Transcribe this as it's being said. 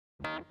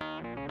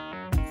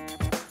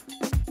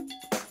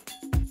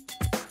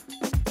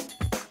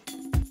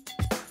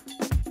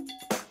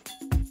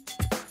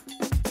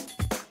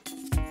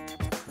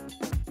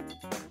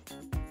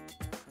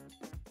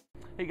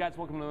Hey guys,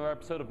 welcome to another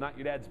episode of Not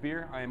Your Dad's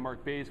Beer. I am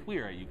Marc Bays. We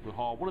are at Euclid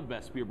Hall, one of the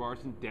best beer bars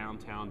in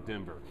downtown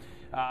Denver.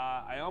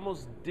 I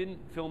almost didn't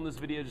film this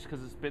video just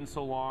because it's been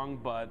so long,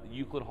 but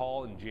Euclid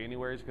Hall in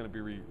January is going to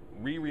be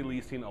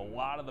re-releasing a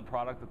lot of the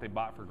product that they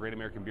bought for Great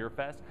American Beer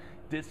Fest,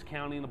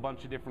 discounting a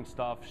bunch of different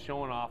stuff,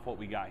 showing off what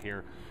we got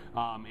here.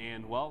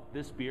 And well,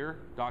 this beer,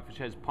 Dogfish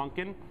has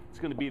Punkin. It's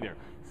going to be there.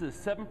 This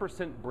is a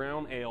 7%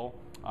 brown ale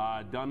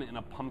done in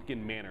a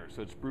pumpkin manner.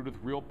 So it's brewed with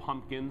real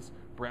pumpkins,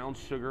 brown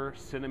sugar,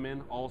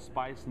 cinnamon,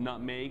 allspice,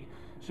 nutmeg.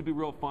 Should be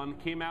real fun.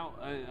 Came out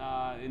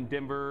in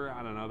Denver,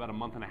 I don't know, about a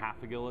month and a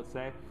half ago, let's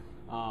say.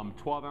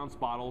 12-ounce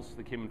bottles.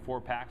 They came in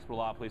 4-packs, but a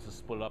lot of places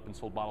split it up and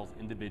sold bottles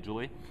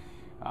individually.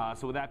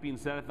 So with that being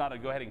said, I thought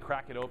I'd go ahead and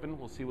crack it open.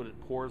 We'll see what it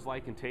pours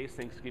like and tastes.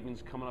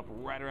 Thanksgiving's coming up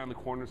right around the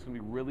corner. It's going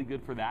to be really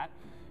good for that.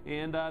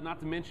 And not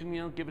to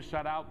mention, give a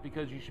shout out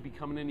because you should be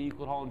coming into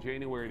Euclid Hall in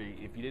January.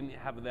 If you didn't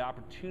have the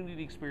opportunity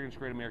to experience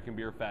Great American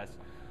Beer Fest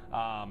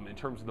in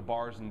terms of the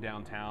bars in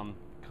downtown,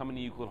 come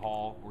into Euclid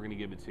Hall. We're going to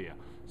give it to you.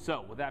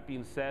 So with that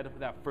being said,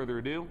 without further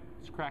ado,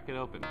 let's crack it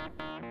open.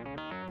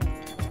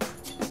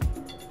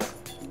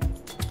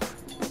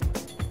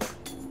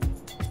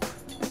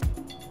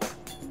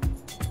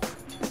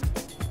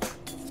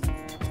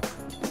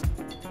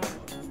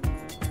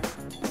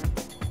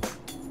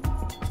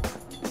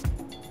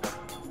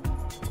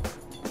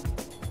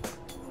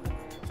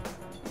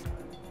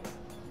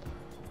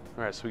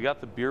 All right, so we got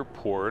the beer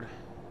poured,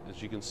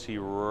 as you can see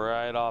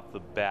right off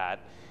the bat.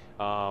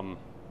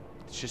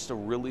 It's just a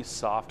really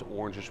soft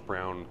orangish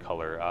brown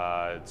color.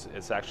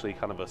 It's actually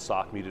kind of a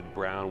soft muted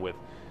brown with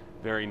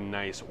very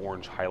nice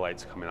orange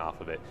highlights coming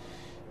off of it.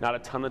 Not a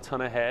ton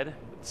of head,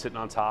 sitting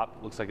on top.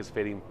 Looks like it's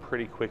fading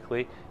pretty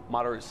quickly.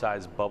 Moderate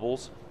sized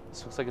bubbles.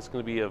 This looks like it's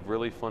going to be a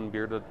really fun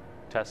beer to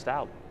test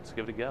out. Let's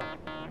give it a go.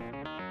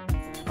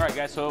 All right,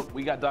 guys, so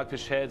we got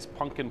Dogfish heads,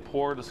 Punkin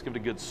poured. Let's give it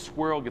a good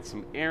swirl, get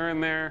some air in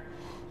there.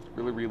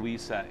 Really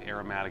release that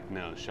aromatic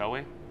nose, shall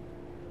we?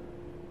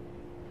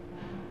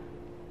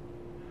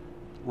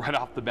 Right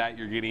off the bat,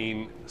 you're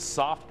getting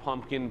soft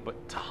pumpkin,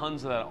 but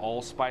tons of that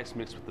allspice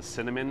mixed with the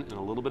cinnamon and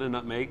a little bit of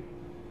nutmeg.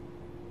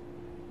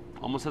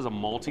 Almost has a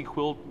malty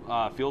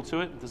feel to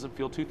it. It doesn't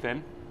feel too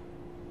thin.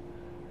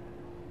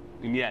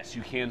 And yes,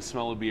 you can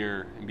smell a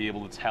beer and be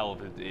able to tell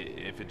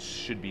if it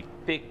should be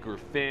thick or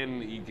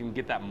thin. You can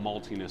get that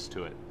maltiness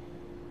to it.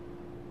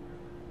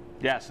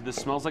 Yeah, so this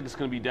smells like it's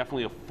going to be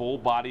definitely a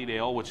full-bodied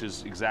ale, which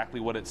is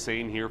exactly what it's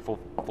saying here,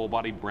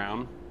 full-bodied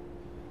brown.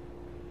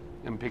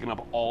 I'm picking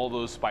up all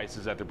those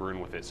spices that they're brewing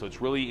with it, so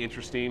it's really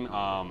interesting.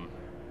 I'm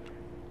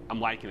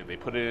liking it. They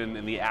put it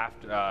in the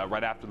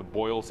right after the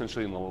boil,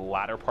 essentially in the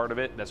latter part of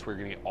it. That's where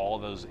you're going to get all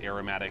those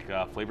aromatic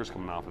flavors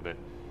coming off of it.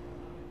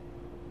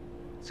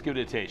 Let's give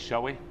it a taste,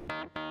 shall we?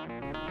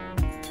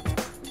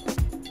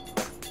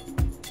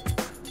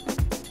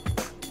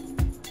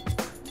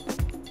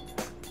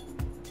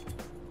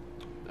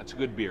 It's a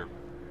good beer.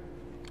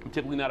 I'm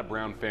typically not a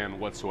brown fan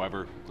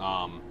whatsoever,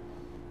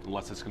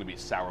 unless it's going to be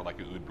sour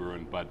like a Oud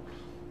Bruin, but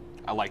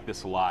I like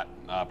this a lot,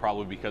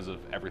 probably because of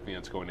everything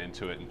that's going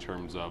into it in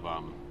terms of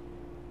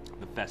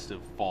the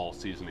festive fall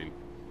seasoning.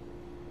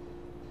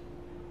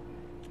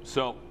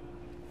 So,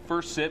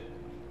 first sip,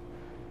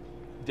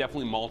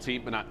 definitely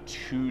malty, but not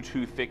too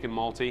thick and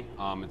malty.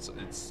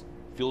 It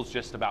feels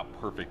just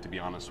about perfect, to be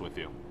honest with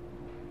you.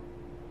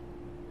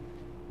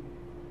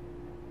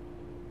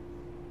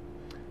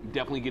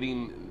 Definitely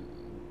getting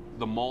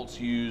the malts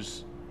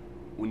used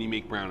when you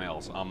make brown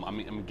ales.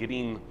 I'm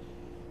getting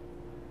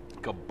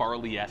like a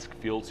barley-esque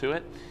feel to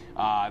it.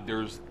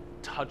 There's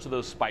a touch of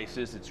those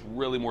spices. It's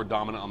really more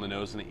dominant on the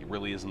nose than it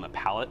really is in the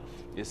palate.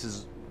 This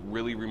is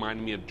really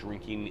reminding me of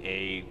drinking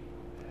a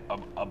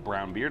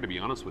brown beer, to be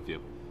honest with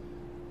you.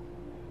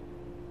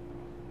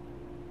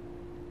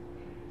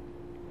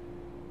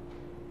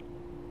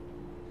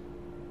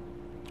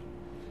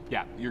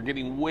 Yeah, you're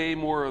getting way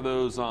more of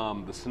those,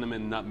 the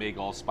cinnamon, nutmeg,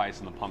 allspice,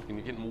 and the pumpkin.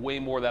 You're getting way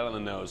more of that on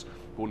the nose.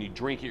 But when you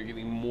drink it, you're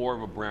getting more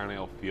of a brown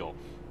ale feel.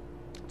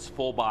 It's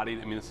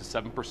full-bodied. I mean, this is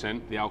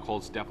 7%. The alcohol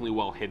is definitely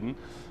well hidden.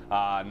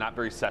 Not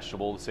very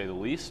sessionable, to say the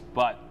least,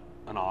 but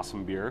an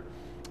awesome beer.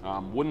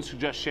 Wouldn't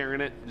suggest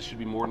sharing it. This should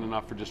be more than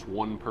enough for just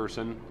one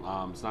person.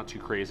 It's not too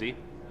crazy.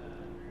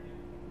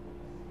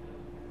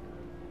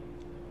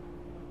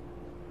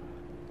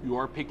 You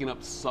are picking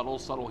up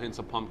subtle hints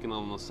of pumpkin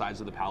on the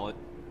sides of the palate.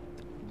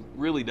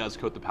 Really does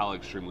coat the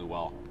palate extremely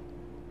well,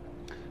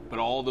 but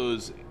all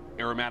those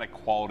aromatic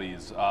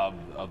qualities of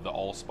the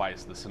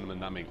allspice, the cinnamon,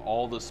 nutmeg,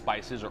 all the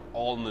spices are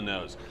all in the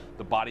nose.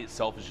 The body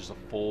itself is just a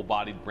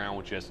full-bodied brown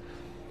with just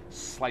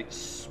slight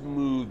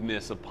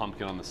smoothness of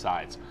pumpkin on the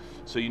sides.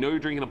 So you know you're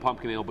drinking a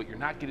pumpkin ale, but you're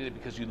not getting it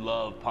because you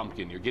love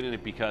pumpkin. You're getting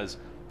it because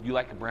you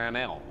like a brown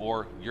ale,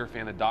 or you're a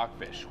fan of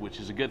Dogfish, which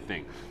is a good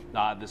thing.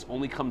 This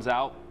only comes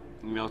out,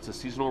 it's a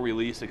seasonal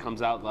release. It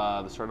comes out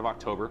the start of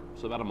October,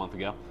 so about a month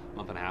ago,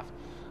 month and a half.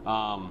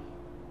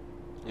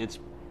 It's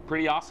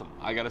pretty awesome.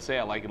 I gotta say,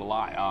 I like it a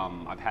lot.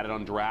 I've had it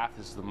on draft.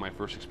 This is my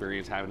first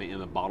experience having it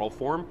in a bottle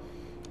form.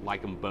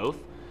 Like them both.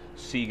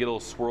 So you get a little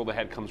swirl, the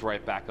head comes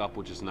right back up,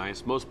 which is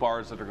nice. Most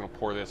bars that are going to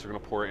pour this are going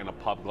to pour it in a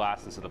pub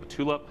glass instead of a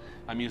tulip.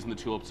 I'm using the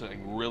tulip so I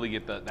can really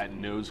get that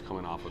nose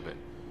coming off of it.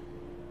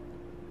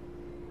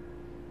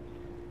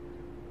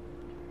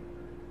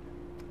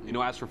 You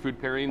know, as for food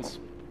pairings,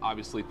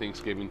 obviously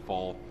Thanksgiving,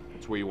 fall,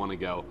 it's where you want to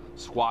go.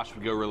 Squash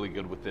would go really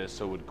good with this,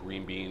 so would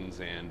green beans,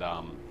 and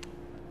I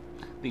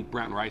think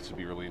brown rice would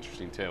be really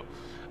interesting too.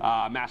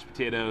 Mashed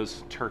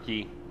potatoes,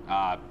 turkey,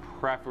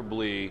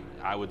 preferably,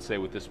 I would say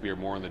with this beer,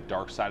 more on the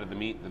dark side of the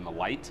meat than the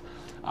light.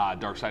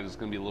 Dark side is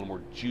going to be a little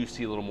more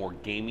juicy, a little more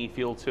gamey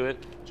feel to it,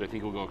 which I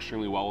think will go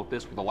extremely well with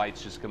this. Where the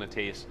light's just going to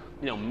taste,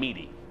 you know,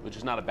 meaty, which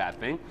is not a bad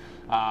thing.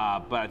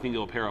 But I think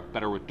it'll pair up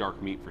better with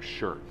dark meat for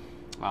sure.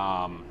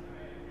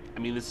 I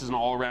mean, this is an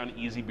all-around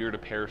easy beer to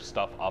pair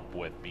stuff up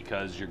with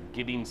because you're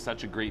getting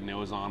such a great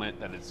nose on it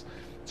that it's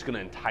going to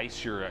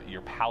entice your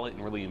palate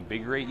and really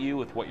invigorate you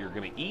with what you're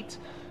going to eat.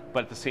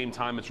 But at the same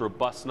time, it's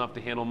robust enough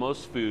to handle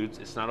most foods.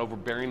 It's not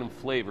overbearing in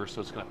flavor, so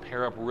it's going to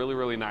pair up really,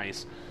 really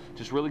nice.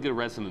 Just really good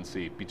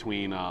resonancy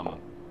between what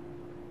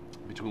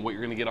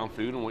you're going to get on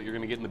food and what you're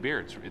going to get in the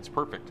beer. It's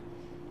perfect.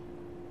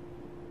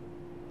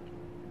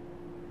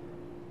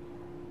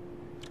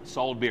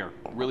 Solid beer,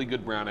 really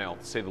good brown ale,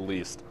 to say the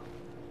least.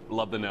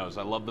 Love the nose.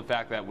 I love the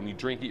fact that when you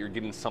drink it, you're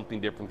getting something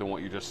different than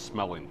what you're just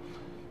smelling.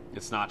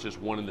 It's not just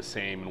one and the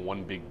same and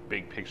one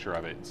big picture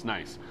of it. It's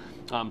nice.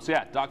 So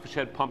yeah, Dogfish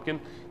Head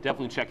Pumpkin,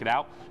 definitely check it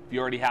out. If you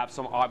already have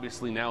some,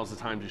 obviously now is the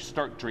time to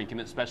start drinking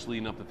it, especially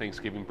leading up to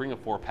Thanksgiving. Bring a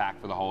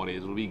 4-pack for the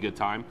holidays. It'll be a good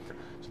time.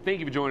 So thank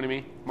you for joining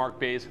me. Marc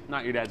Bays,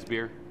 Not Your Dad's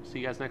Beer. See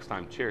you guys next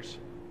time. Cheers.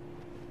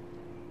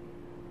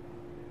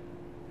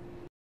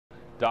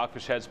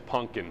 Dogfish Head's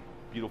Punkin,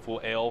 beautiful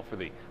ale for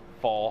the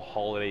fall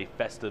holiday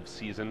festive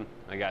season.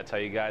 I gotta tell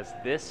you guys,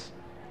 it's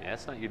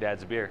not your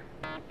dad's beer.